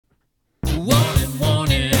Warning,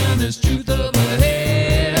 warning, there's truth up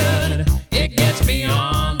ahead. It gets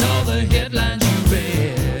beyond all the headlines you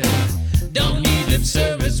read. Don't need lip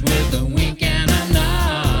service with a wink and a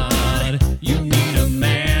nod. You need a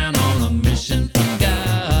man on a mission from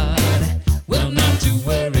God. Well, not to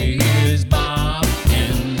worry, here's Bob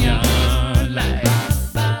in your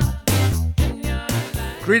life.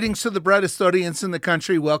 Greetings to the brightest audience in the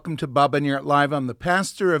country. Welcome to Bob and Yurt Live. I'm the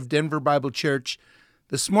pastor of Denver Bible Church.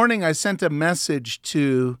 This morning I sent a message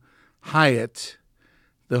to Hyatt,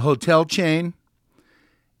 the hotel chain,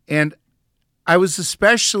 and I was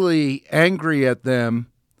especially angry at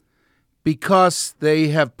them because they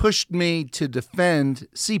have pushed me to defend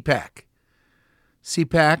CPAC.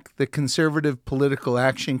 CPAC, the Conservative Political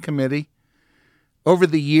Action Committee. Over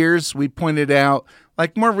the years, we pointed out,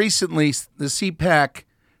 like more recently, the CPAC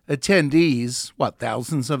attendees,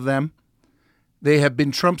 thousands of them, they have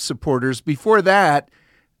been Trump supporters. Before that,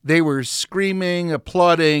 they were screaming,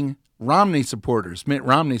 applauding Romney supporters, Mitt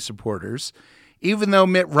Romney supporters, even though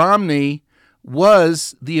Mitt Romney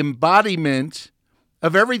was the embodiment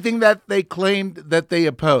of everything that they claimed that they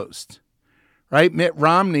opposed, right? Mitt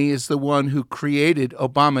Romney is the one who created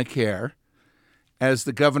Obamacare as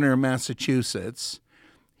the governor of Massachusetts.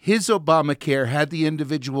 His Obamacare had the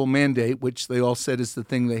individual mandate, which they all said is the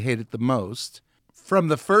thing they hated the most. From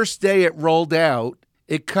the first day it rolled out,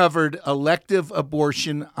 it covered elective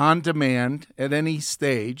abortion on demand at any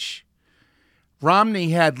stage. Romney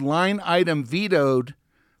had line item vetoed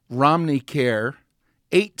Romney Care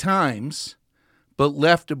 8 times, but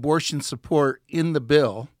left abortion support in the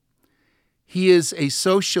bill. He is a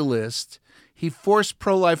socialist. He forced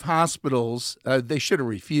pro-life hospitals, they should have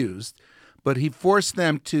refused, but he forced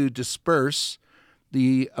them to disperse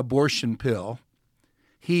the abortion pill.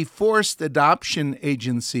 He forced adoption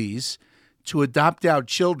agencies to adopt out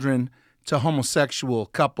children to homosexual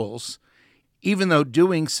couples, even though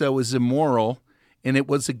doing so is immoral and it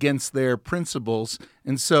was against their principles,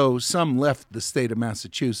 and so some left the state of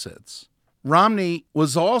Massachusetts. Romney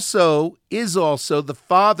is also the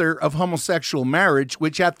father of homosexual marriage,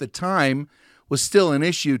 which at the time was still an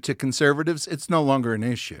issue to conservatives. It's no longer an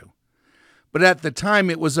issue. But at the time,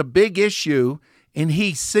 it was a big issue, and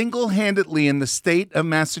he single-handedly in the state of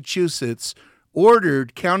Massachusetts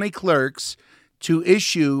ordered county clerks to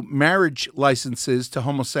issue marriage licenses to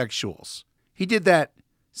homosexuals. He did that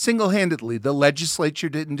single-handedly. The legislature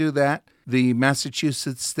didn't do that. The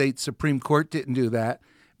Massachusetts State Supreme Court didn't do that.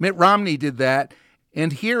 Mitt Romney did that.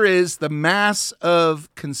 And here is the mass of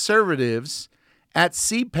conservatives at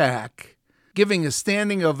CPAC giving a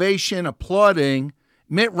standing ovation, applauding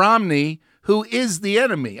Mitt Romney, who is the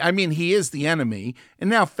enemy. I mean, he is the enemy. And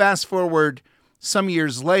now fast forward some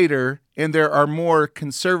years later, and there are more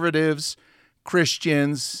conservatives,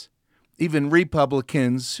 Christians, even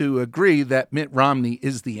Republicans who agree that Mitt Romney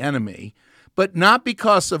is the enemy, but not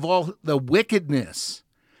because of all the wickedness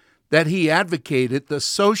that he advocated, the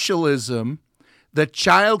socialism, the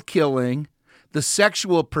child killing, the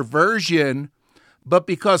sexual perversion, but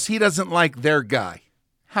because he doesn't like their guy.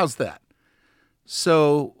 How's that?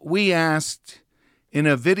 So we asked in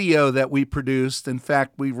a video that we produced, in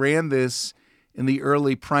fact, we ran this in the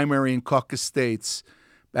early primary and caucus states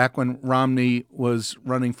back when Romney was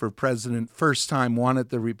running for president, first time wanted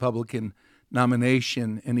the Republican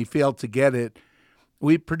nomination, and he failed to get it.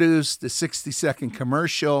 We produced a 60-second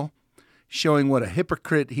commercial showing what a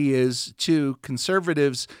hypocrite he is to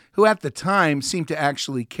conservatives who at the time seemed to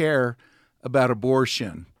actually care about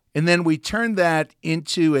abortion. And then we turned that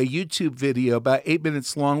into a YouTube video about 8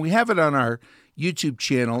 minutes long. We have it on our YouTube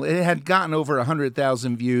channel. It had gotten over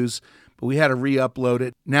 100,000 views, but we had to re-upload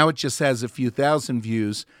it. Now it just has a few thousand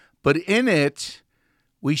views. But in it,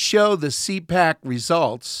 we show the CPAC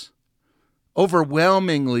results,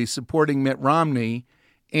 overwhelmingly supporting Mitt Romney,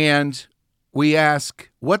 and we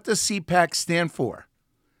ask, what does CPAC stand for?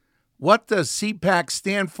 What does CPAC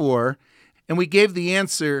stand for? And we gave the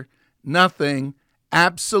answer, nothing,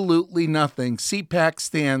 absolutely nothing. CPAC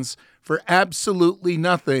stands for absolutely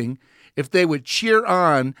nothing. If they would cheer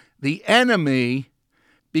on the enemy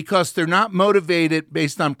because they're not motivated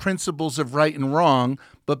based on principles of right and wrong,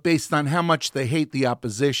 but based on how much they hate the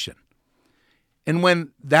opposition. And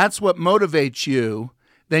when that's what motivates you,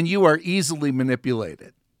 then you are easily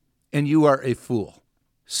manipulated and you are a fool.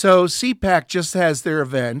 So CPAC just has their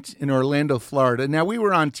event in Orlando, Florida. Now, we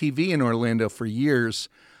were on TV in Orlando for years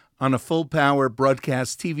on a full-power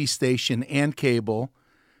broadcast TV station and cable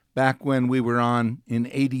back when we were on in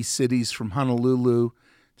 80 cities from Honolulu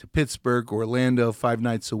to Pittsburgh, Orlando, 5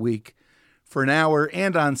 nights a week for an hour,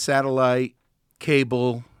 and on satellite,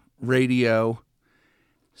 cable, radio.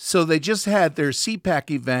 So they just had their CPAC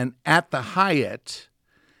event at the Hyatt,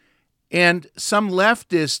 and some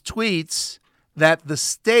leftist tweets that the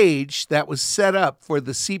stage that was set up for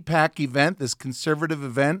the CPAC event, this conservative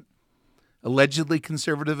event, allegedly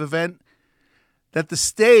conservative event, that the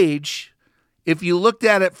stage, if you looked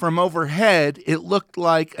at it from overhead, it looked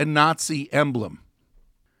like a Nazi emblem.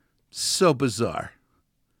 So bizarre.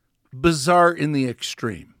 Bizarre in the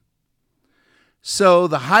extreme. So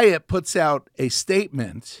the Hyatt puts out a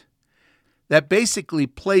statement that basically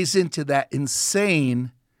plays into that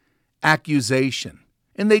insane accusation.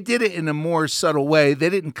 And they did it in a more subtle way. They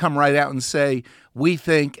didn't come right out and say, we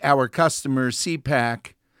think our customer,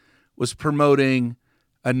 CPAC, was promoting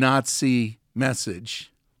a Nazi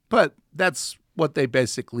message. But that's what they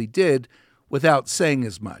basically did without saying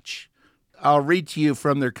as much. I'll read to you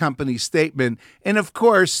from their company statement. And of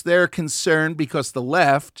course, they're concerned because the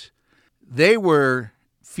left, they were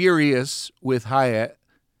furious with Hyatt,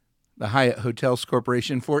 the Hyatt Hotels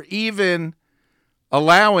Corporation, for even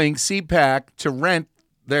allowing CPAC to rent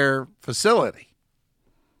their facility.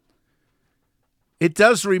 It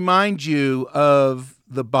does remind you of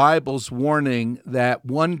the Bible's warning that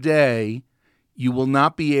one day you will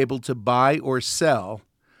not be able to buy or sell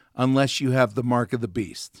unless you have the mark of the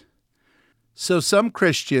beast. So some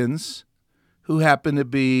Christians who happen to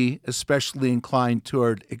be especially inclined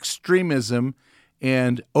toward extremism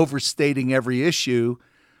and overstating every issue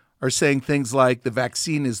are saying things like the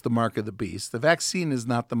vaccine is the mark of the beast. The vaccine is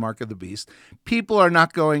not the mark of the beast. People are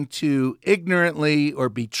not going to ignorantly or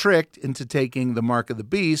be tricked into taking the mark of the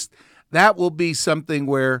beast. That will be something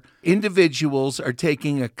where individuals are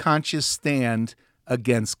taking a conscious stand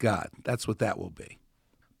against God. That's what that will be.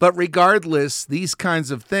 But regardless, these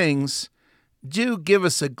kinds of things do give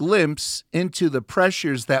us a glimpse into the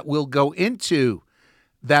pressures that will go into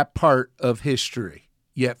that part of history,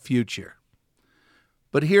 yet future.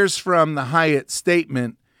 But here's from the Hyatt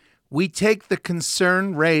statement. We take the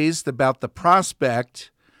concern raised about the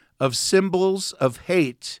prospect of symbols of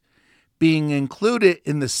hate being included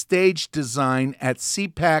in the stage design at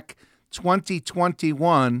CPAC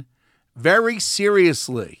 2021 very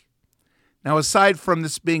seriously. Now, aside from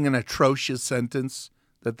this being an atrocious sentence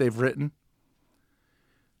that they've written,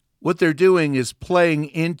 what they're doing is playing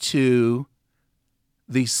into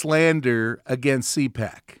the slander against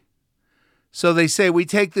CPAC. So they say, we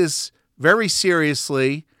take this very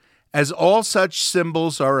seriously, as all such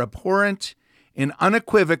symbols are abhorrent and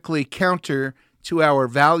unequivocally counter to our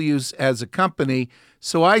values as a company.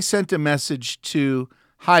 So I sent a message to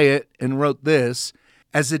Hyatt and wrote this.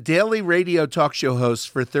 As a daily radio talk show host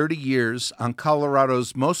for 30 years on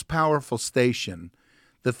Colorado's most powerful station,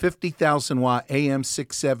 the 50,000-watt AM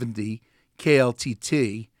 670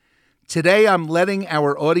 KLTT, today I'm letting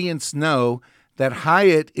our audience know that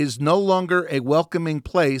Hyatt is no longer a welcoming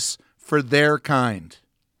place for their kind,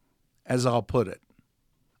 as I'll put it.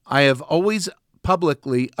 I have always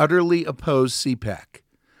publicly, utterly opposed CPAC,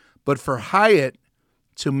 but for Hyatt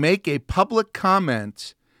to make a public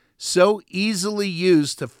comment so easily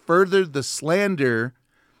used to further the slander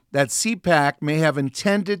that CPAC may have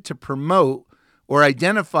intended to promote or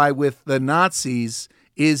identify with the Nazis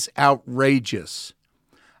is outrageous.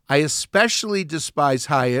 I especially despise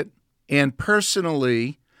Hyatt, and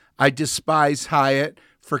personally, I despise Hyatt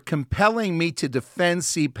for compelling me to defend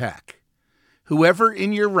CPAC. Whoever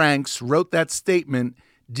in your ranks wrote that statement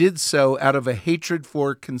did so out of a hatred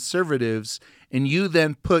for conservatives, and you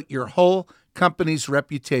then put your whole company's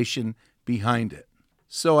reputation behind it.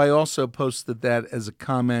 So I also posted that as a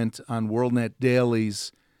comment on WorldNet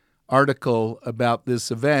Daily's article about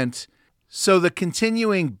this event. So the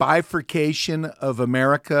continuing bifurcation of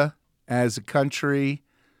America as a country,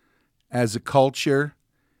 as a culture,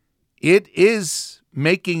 it is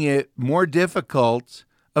making it more difficult,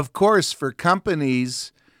 of course, for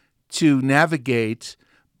companies to navigate,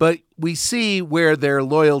 but we see where their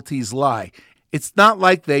loyalties lie. It's not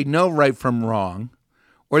like they know right from wrong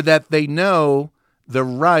or that they know the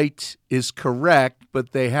right is correct,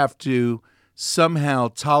 but they have to somehow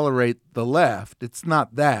tolerate the left. It's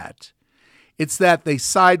not that. It's that they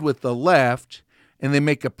side with the left and they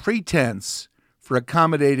make a pretense for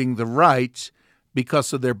accommodating the right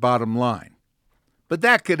because of their bottom line. But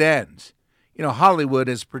that could end. You know, Hollywood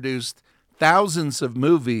has produced thousands of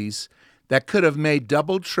movies that could have made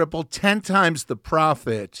double, triple, 10 times the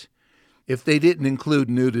profit if they didn't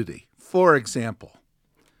include nudity, for example.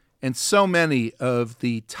 And so many of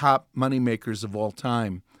the top moneymakers of all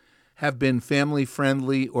time have been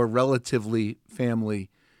family-friendly or relatively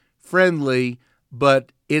family-friendly,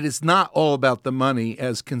 but it is not all about the money,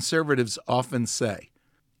 as conservatives often say.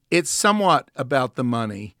 It's somewhat about the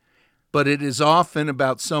money, but it is often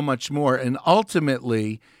about so much more. And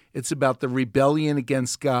ultimately, it's about the rebellion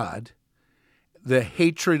against God, the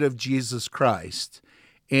hatred of Jesus Christ,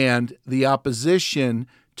 and the opposition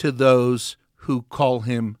to those who call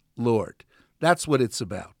him Lord. That's what it's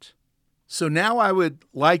about. So now I would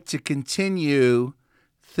like to continue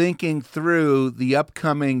thinking through the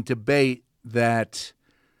upcoming debate that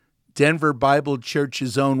Denver Bible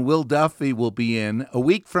Church's own Will Duffy will be in a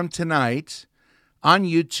week from tonight on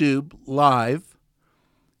YouTube live.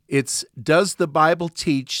 It's Does the Bible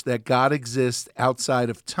Teach That God Exists Outside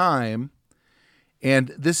of Time?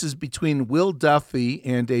 And this is between Will Duffy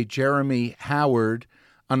and a Jeremy Howard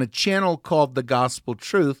on a channel called The Gospel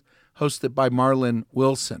Truth, hosted by Marlon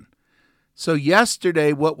Wilson. So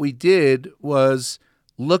yesterday what we did was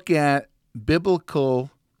look at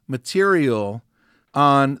biblical material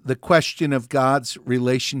on the question of God's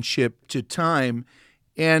relationship to time,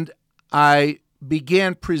 and I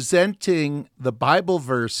began presenting the Bible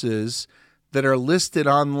verses that are listed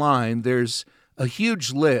online. There's a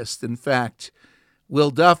huge list. In fact,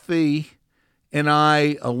 Will Duffy and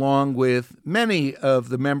I, along with many of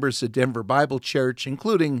the members of Denver Bible Church,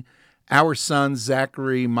 including our sons,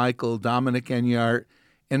 Zachary, Michael, Dominic Enyart,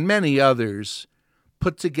 and many others,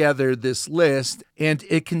 put together this list, and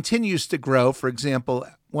it continues to grow. For example,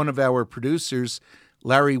 one of our producers,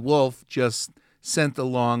 Larry Wolf, just sent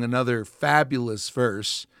along another fabulous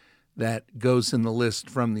verse that goes in the list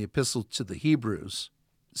from the Epistle to the Hebrews.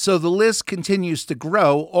 So the list continues to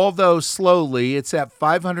grow, although slowly. It's at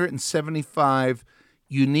 575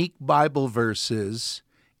 unique Bible verses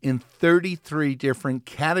in 33 different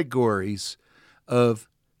categories of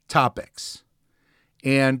topics.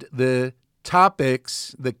 And the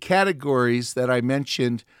topics, the categories that I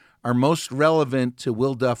mentioned are most relevant to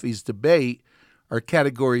Will Duffy's debate are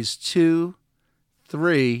categories 2,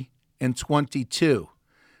 3, and 22.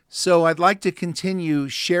 So I'd like to continue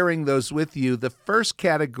sharing those with you. The first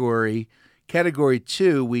category, category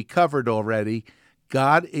 2, we covered already.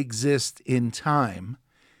 God exists in time.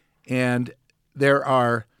 And there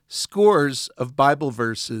are scores of Bible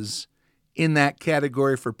verses in that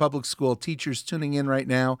category for public school teachers tuning in right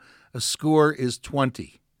now. A score is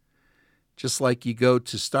 20. Just like you go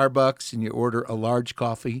to Starbucks and you order a large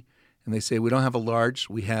coffee, and they say, we don't have a large,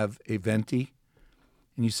 we have a venti.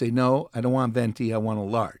 And you say, no, I don't want venti, I want a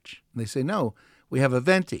large. And they say, no, we have a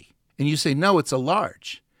venti. And you say, no, it's a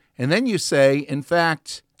large. And then you say, in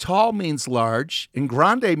fact, tall means large, and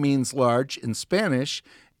grande means large in Spanish,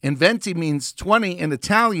 and venti means 20 in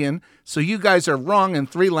Italian, so you guys are wrong in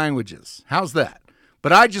 3 languages. How's that?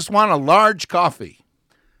 But I just want a large coffee.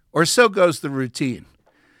 Or so goes the routine.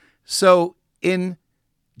 So in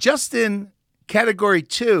category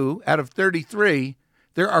 2 out of 33,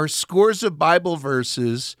 there are scores of Bible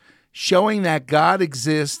verses showing that God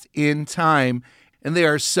exists in time, and they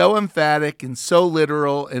are so emphatic and so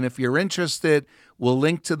literal. And if you're interested, we'll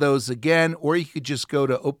link to those again, or you could just go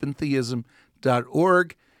to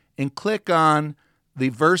opentheism.org and click on the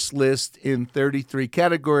verse list in 33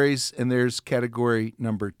 categories, and there's category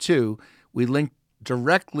number 2. We linked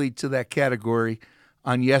directly to that category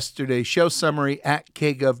on yesterday's show summary at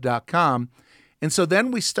kgov.com. And so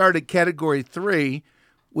then we started category 3,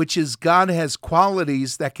 which is God has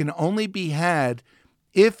qualities that can only be had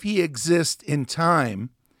if he exists in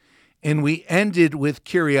time. And we ended with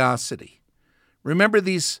curiosity. Remember,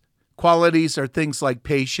 these qualities are things like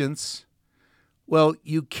patience. Well,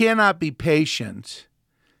 you cannot be patient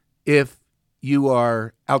if you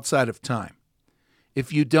are outside of time,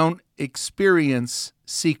 if you don't experience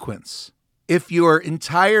sequence, if your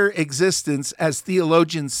entire existence, as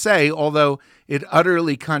theologians say, although it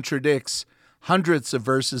utterly contradicts hundreds of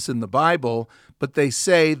verses in the Bible, but they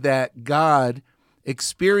say that God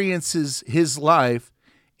experiences his life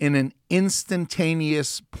in an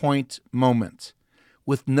instantaneous point moment,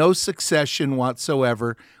 with no succession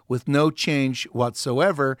whatsoever, with no change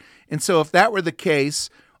whatsoever. And so if that were the case,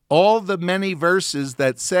 all the many verses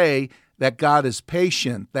that say that God is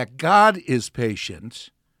patient,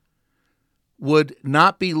 would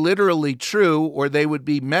not be literally true, or they would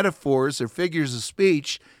be metaphors or figures of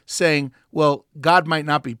speech saying, well, God might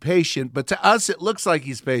not be patient, but to us it looks like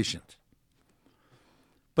he's patient.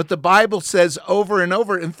 But the Bible says over and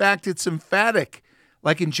over, in fact, it's emphatic,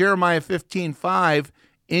 like in Jeremiah 15:5,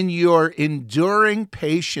 in your enduring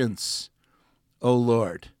patience, O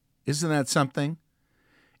Lord. Isn't that something?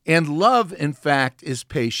 And love, in fact, is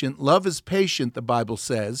patient. Love is patient, the Bible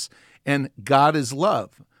says, and God is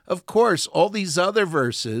love. Of course, all these other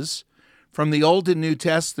verses from the Old and New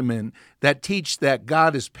Testament that teach that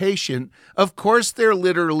God is patient, of course they're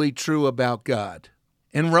literally true about God.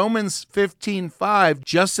 In Romans 15:5,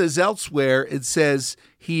 just as elsewhere it says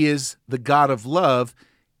he is the God of love,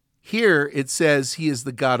 here it says he is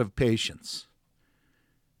the God of patience.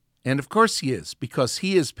 And of course he is, because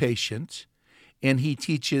he is patient and he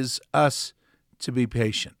teaches us to be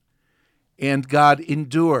patient. And God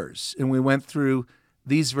endures, and we went through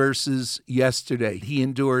these verses yesterday. He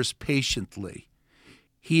endures patiently.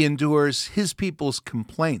 He endures his people's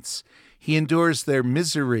complaints. He endures their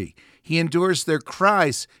misery. He endures their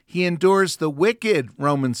cries. He endures the wicked,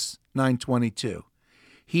 Romans 9:22.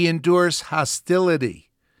 He endures hostility,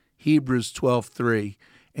 Hebrews 12:3,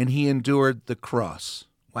 and he endured the cross.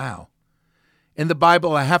 Wow. In the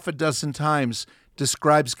Bible, a half a dozen times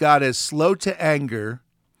describes God as slow to anger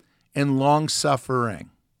and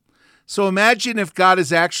long-suffering. So imagine if God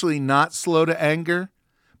is actually not slow to anger,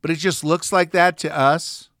 but it just looks like that to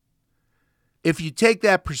us. If you take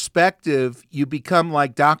that perspective, you become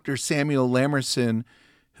like Dr. Samuel Lamerson,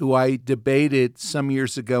 who I debated some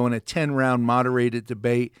years ago in a 10-round moderated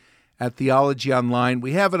debate at Theology Online.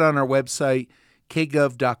 We have it on our website,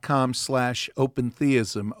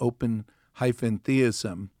 kgov.com/opentheism,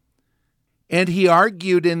 open-theism. And he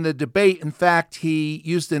argued in the debate, in fact, he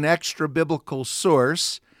used an extra biblical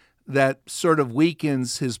source that sort of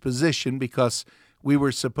weakens his position because we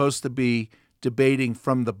were supposed to be debating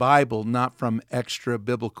from the Bible, not from extra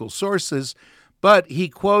biblical sources. But he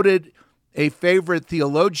quoted a favorite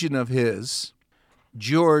theologian of his,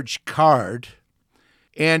 George Card,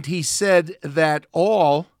 and he said that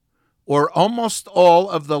all or almost all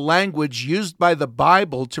of the language used by the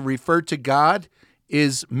Bible to refer to God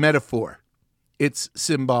is metaphor. It's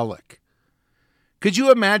symbolic. Could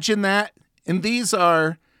you imagine that? And these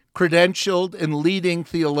are credentialed and leading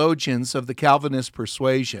theologians of the Calvinist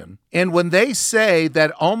persuasion. And when they say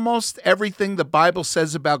that almost everything the Bible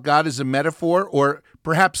says about God is a metaphor, or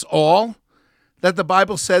perhaps all that the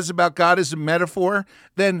Bible says about God is a metaphor,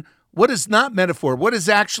 then what is not metaphor? What is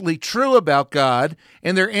actually true about God?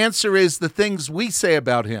 And their answer is the things we say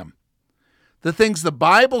about him. The things the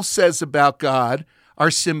Bible says about God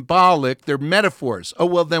are symbolic, they're metaphors. Oh,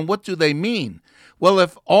 well, then what do they mean? Well,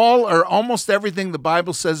 if all or almost everything the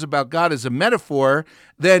Bible says about God is a metaphor,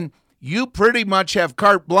 then you pretty much have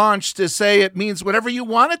carte blanche to say it means whatever you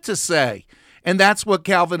want it to say. And that's what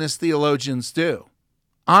Calvinist theologians do.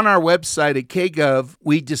 On our website at KGov,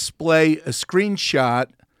 we display a screenshot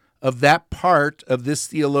of that part of this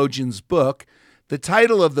theologian's book. The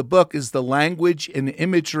title of the book is The Language and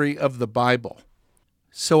Imagery of the Bible.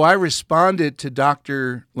 So I responded to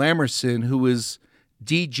Dr. Lamerson, who is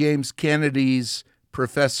D. James Kennedy's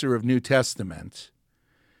professor of New Testament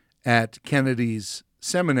at Kennedy's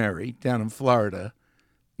Seminary down in Florida,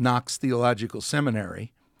 Knox Theological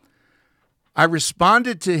Seminary. I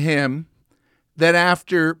responded to him that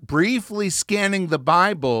after briefly scanning the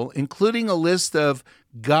Bible, including a list of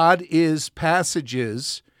God is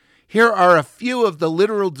passages, here are a few of the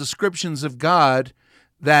literal descriptions of God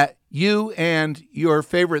that you and your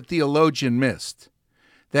favorite theologian missed.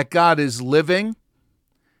 That God is living,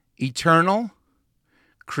 eternal,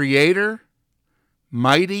 creator,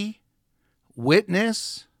 mighty,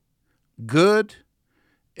 witness, good,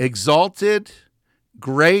 exalted,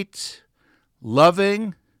 great,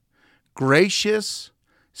 loving, gracious,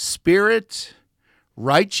 spirit,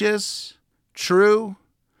 righteous, true,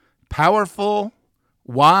 powerful,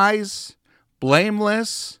 wise,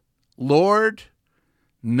 blameless, Lord,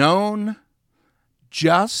 known,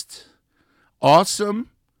 just, awesome,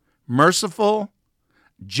 merciful,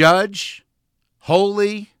 judge,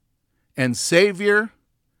 holy, and Savior.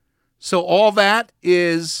 So all that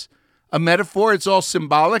is a metaphor. It's all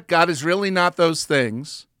symbolic. God is really not those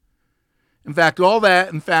things. In fact, all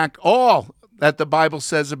that the Bible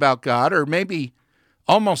says about God, or maybe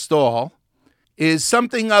almost all, is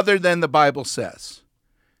something other than the Bible says.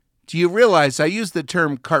 Do you realize I use the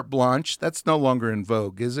term carte blanche? That's no longer in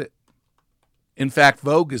vogue, is it? In fact,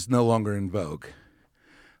 vogue is no longer in vogue.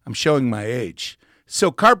 I'm showing my age.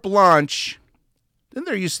 So carte blanche, didn't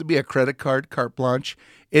there used to be a credit card, carte blanche?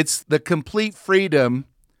 It's the complete freedom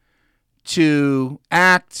to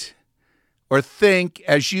act or think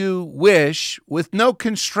as you wish with no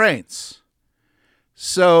constraints.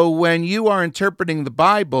 So when you are interpreting the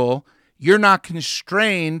Bible, you're not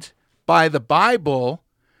constrained by the Bible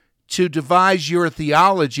to devise your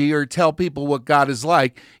theology or tell people what God is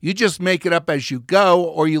like. You just make it up as you go,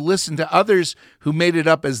 or you listen to others who made it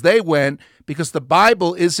up as they went, because the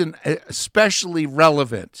Bible isn't especially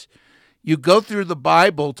relevant. You go through the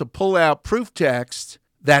Bible to pull out proof texts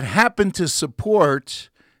that happen to support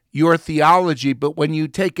your theology, but when you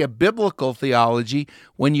take a biblical theology,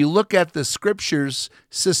 when you look at the scriptures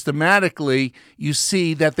systematically, you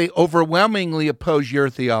see that they overwhelmingly oppose your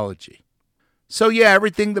theology. So yeah,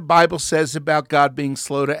 everything the Bible says about God being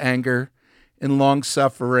slow to anger and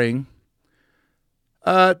long-suffering,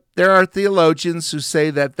 there are theologians who say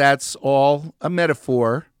that that's all a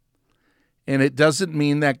metaphor, and it doesn't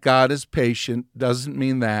mean that God is patient, doesn't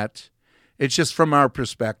mean that. It's just from our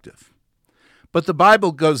perspective. But the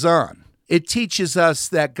Bible goes on. It teaches us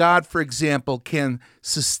that God, for example, can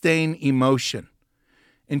sustain emotion.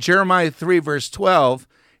 In Jeremiah 3, verse 12,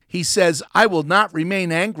 he says, I will not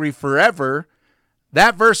remain angry forever.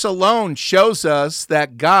 That verse alone shows us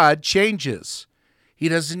that God changes. He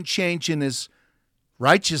doesn't change in his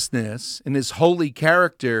righteousness, in his holy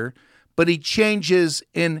character, but he changes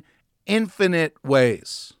in infinite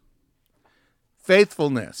ways.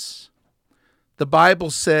 Faithfulness. The Bible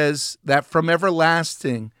says that from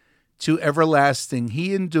everlasting to everlasting,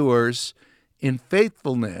 he endures in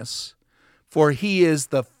faithfulness, for he is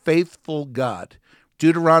the faithful God.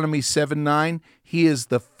 Deuteronomy 7:9, he is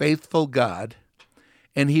the faithful God,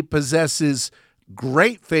 and he possesses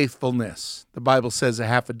great faithfulness. The Bible says a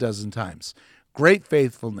half a dozen times. Great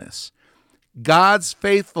faithfulness. God's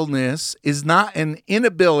faithfulness is not an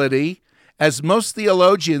inability, as most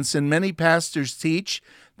theologians and many pastors teach,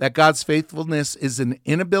 that God's faithfulness is an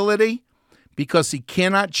inability because he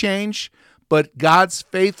cannot change, but God's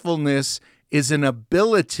faithfulness is an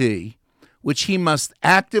ability which he must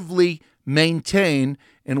actively maintain,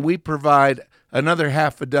 and we provide another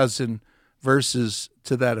half a dozen verses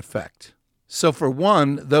to that effect. So for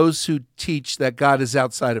one, those who teach that God is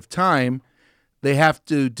outside of time, they have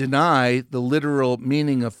to deny the literal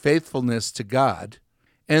meaning of faithfulness to God.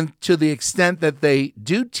 And to the extent that they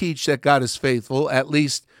do teach that God is faithful, at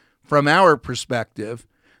least from our perspective,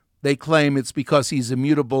 they claim it's because he's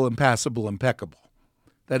immutable, impassible, impeccable.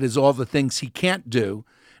 That is all the things he can't do,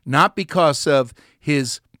 not because of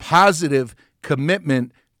his positive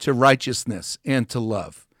commitment to righteousness and to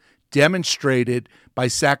love, demonstrated by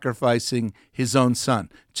sacrificing his own son.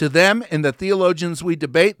 To them and the theologians we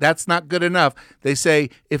debate, that's not good enough. They say,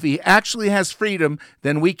 if he actually has freedom,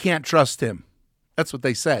 then we can't trust him. That's what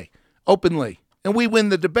they say, openly. And we win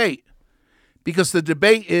the debate. Because the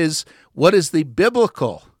debate is, what is the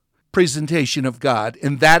biblical presentation of God?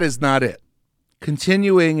 And that is not it.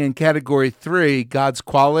 Continuing in category 3, God's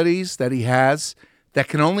qualities that he has that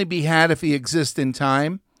can only be had if he exists in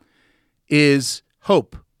time is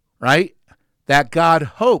hope, right? That God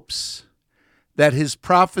hopes that his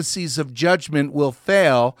prophecies of judgment will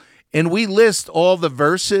fail. And we list all the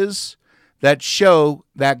verses that show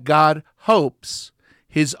that God hopes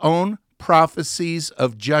his own prophecies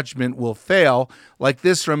of judgment will fail, like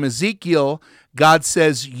this from Ezekiel. God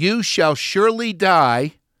says, you shall surely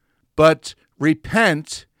die, but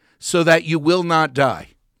repent so that you will not die,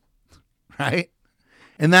 right?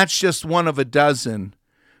 And that's just one of a dozen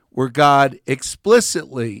where God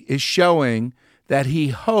explicitly is showing that he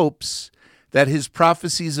hopes that his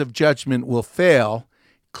prophecies of judgment will fail.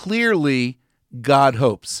 Clearly, God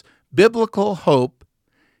hopes. Biblical hope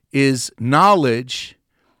is knowledge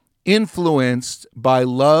influenced by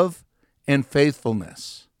love and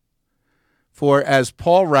faithfulness. For as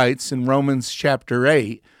Paul writes in Romans chapter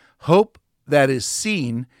 8, hope that is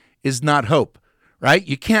seen is not hope, right?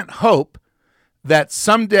 You can't hope that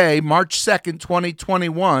someday, March 2nd,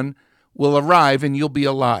 2021, will arrive and you'll be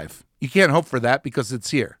alive. You can't hope for that because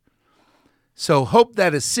it's here. So hope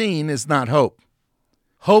that is seen is not hope.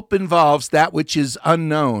 Hope involves that which is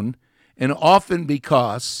unknown, and often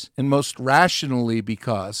because, and most rationally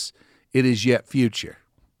because, it is yet future.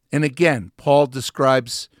 And again, Paul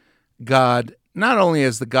describes God not only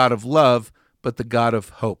as the God of love, but the God of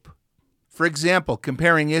hope. For example,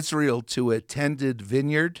 comparing Israel to a tended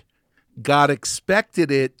vineyard, God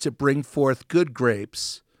expected it to bring forth good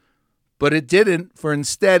grapes, but it didn't, for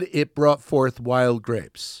instead it brought forth wild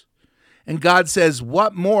grapes. And God says,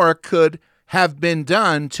 what more could have been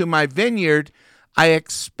done to my vineyard? I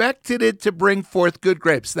expected it to bring forth good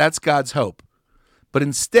grapes. That's God's hope. But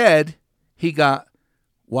instead, he got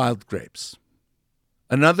wild grapes.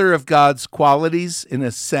 Another of God's qualities, in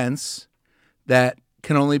a sense, that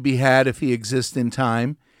can only be had if he exists in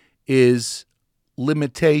time, is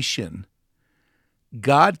limitation.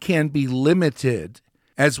 God can be limited,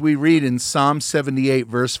 as we read in Psalm 78,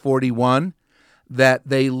 verse 41, that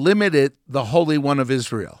they limited the Holy One of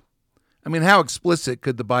Israel. I mean, how explicit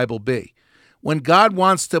could the Bible be? When God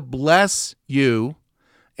wants to bless you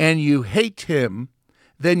and you hate him,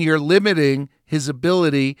 then you're limiting his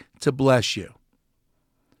ability to bless you.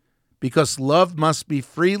 Because love must be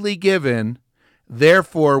freely given,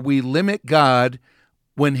 Therefore, we limit God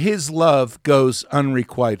when his love goes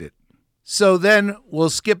unrequited. So then we'll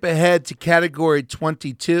skip ahead to category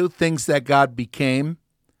 22, things that God became,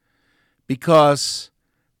 because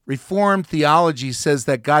Reformed theology says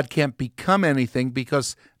that God can't become anything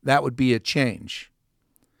because that would be a change.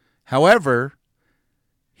 However,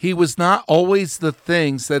 he was not always the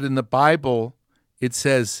things that in the Bible it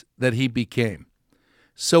says that he became.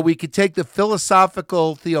 So we could take the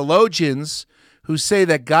philosophical theologians who say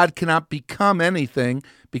that God cannot become anything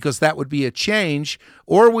because that would be a change,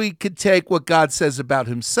 or we could take what God says about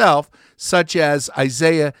himself, such as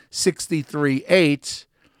Isaiah 63:8,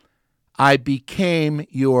 I became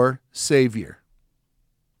your Savior.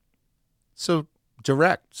 So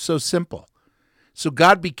direct, so simple. So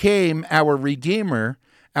God became our Redeemer,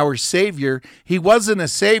 our Savior. He wasn't a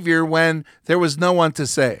Savior when there was no one to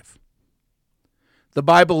save. The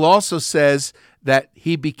Bible also says that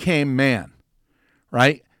he became man,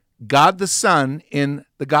 right? God the Son, in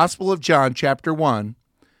the Gospel of John, chapter 1,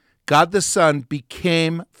 God the Son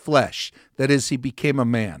became flesh. That is, he became a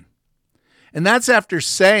man. And that's after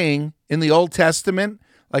saying in the Old Testament,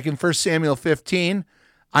 like in 1 Samuel 15,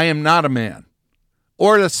 I am not a man,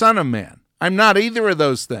 or the Son of Man. I'm not either of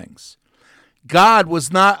those things. God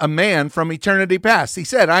was not a man from eternity past. He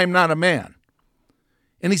said, I am not a man.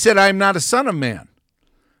 And he said, I am not a son of man.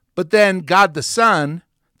 But then God the Son,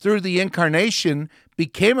 through the incarnation,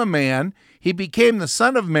 became a man. He became the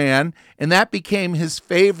Son of Man, and that became his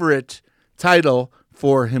favorite title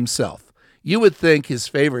for himself. You would think his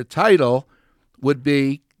favorite title would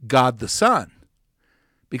be God the Son,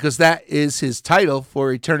 because that is his title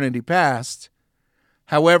for eternity past.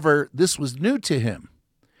 However, this was new to him.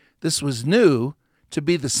 This was new to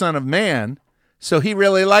be the Son of Man, so he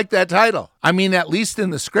really liked that title. I mean, at least in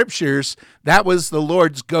the scriptures, that was the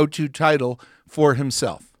Lord's go-to title for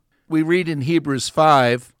himself. We read in Hebrews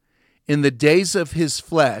 5, in the days of his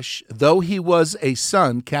flesh, though he was a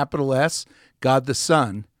son, capital S, God the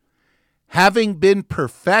Son, having been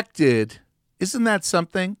perfected, isn't that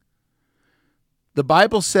something? The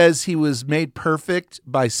Bible says he was made perfect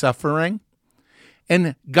by suffering.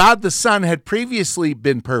 And God the Son had previously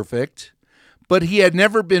been perfect, but he had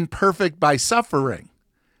never been perfect by suffering.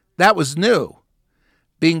 That was new.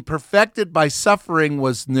 Being perfected by suffering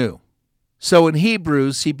was new. So in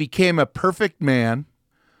Hebrews, he became a perfect man.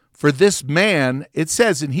 For this man, it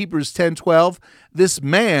says in Hebrews 10:12, this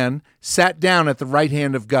man sat down at the right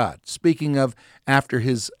hand of God, speaking of after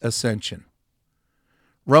his ascension.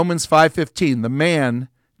 Romans 5:15, the man,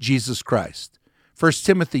 Jesus Christ. 1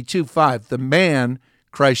 Timothy 2:5, the man,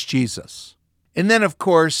 Christ Jesus. And then, of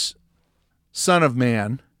course, Son of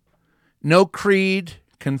Man. No creed,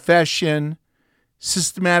 confession,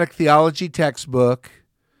 systematic theology textbook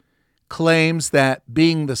claims that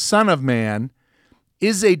being the Son of Man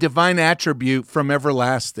is a divine attribute from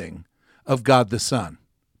everlasting of God the Son.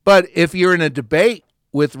 But if you're in a debate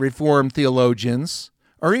with Reformed theologians,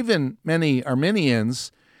 or even many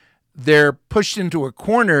Arminians, they're pushed into a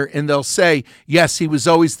corner and they'll say, yes, he was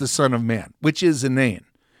always the Son of Man, which is inane,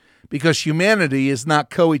 because humanity is not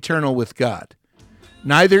co-eternal with God.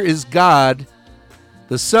 Neither is God,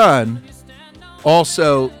 the Son,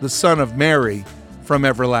 also the Son of Mary from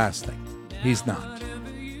everlasting. He's not.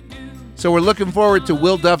 So we're looking forward to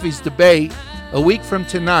Will Duffy's debate a week from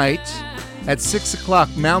tonight at 6 o'clock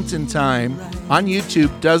Mountain Time on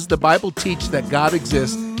YouTube. Does the Bible teach that God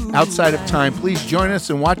exists outside of time? Please join us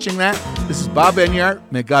in watching that. This is Bob Enyart.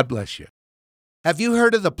 May God bless you. Have you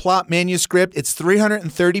heard of the Plot Manuscript? It's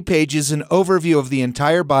 330 pages, an overview of the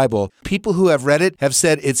entire Bible. People who have read it have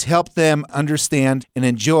said it's helped them understand and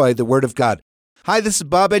enjoy the Word of God. Hi, this is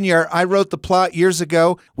Bob Enyart. I wrote the plot years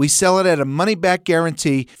ago. We sell it at a money-back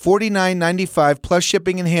guarantee, $49.95 plus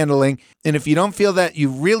shipping and handling. And if you don't feel that you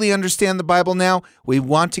really understand the Bible now, we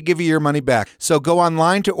want to give you your money back. So go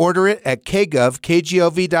online to order it at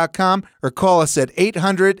kgov.com, or call us at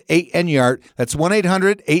 800-8-ENYART. That's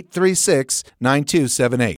 1-800-836-9278.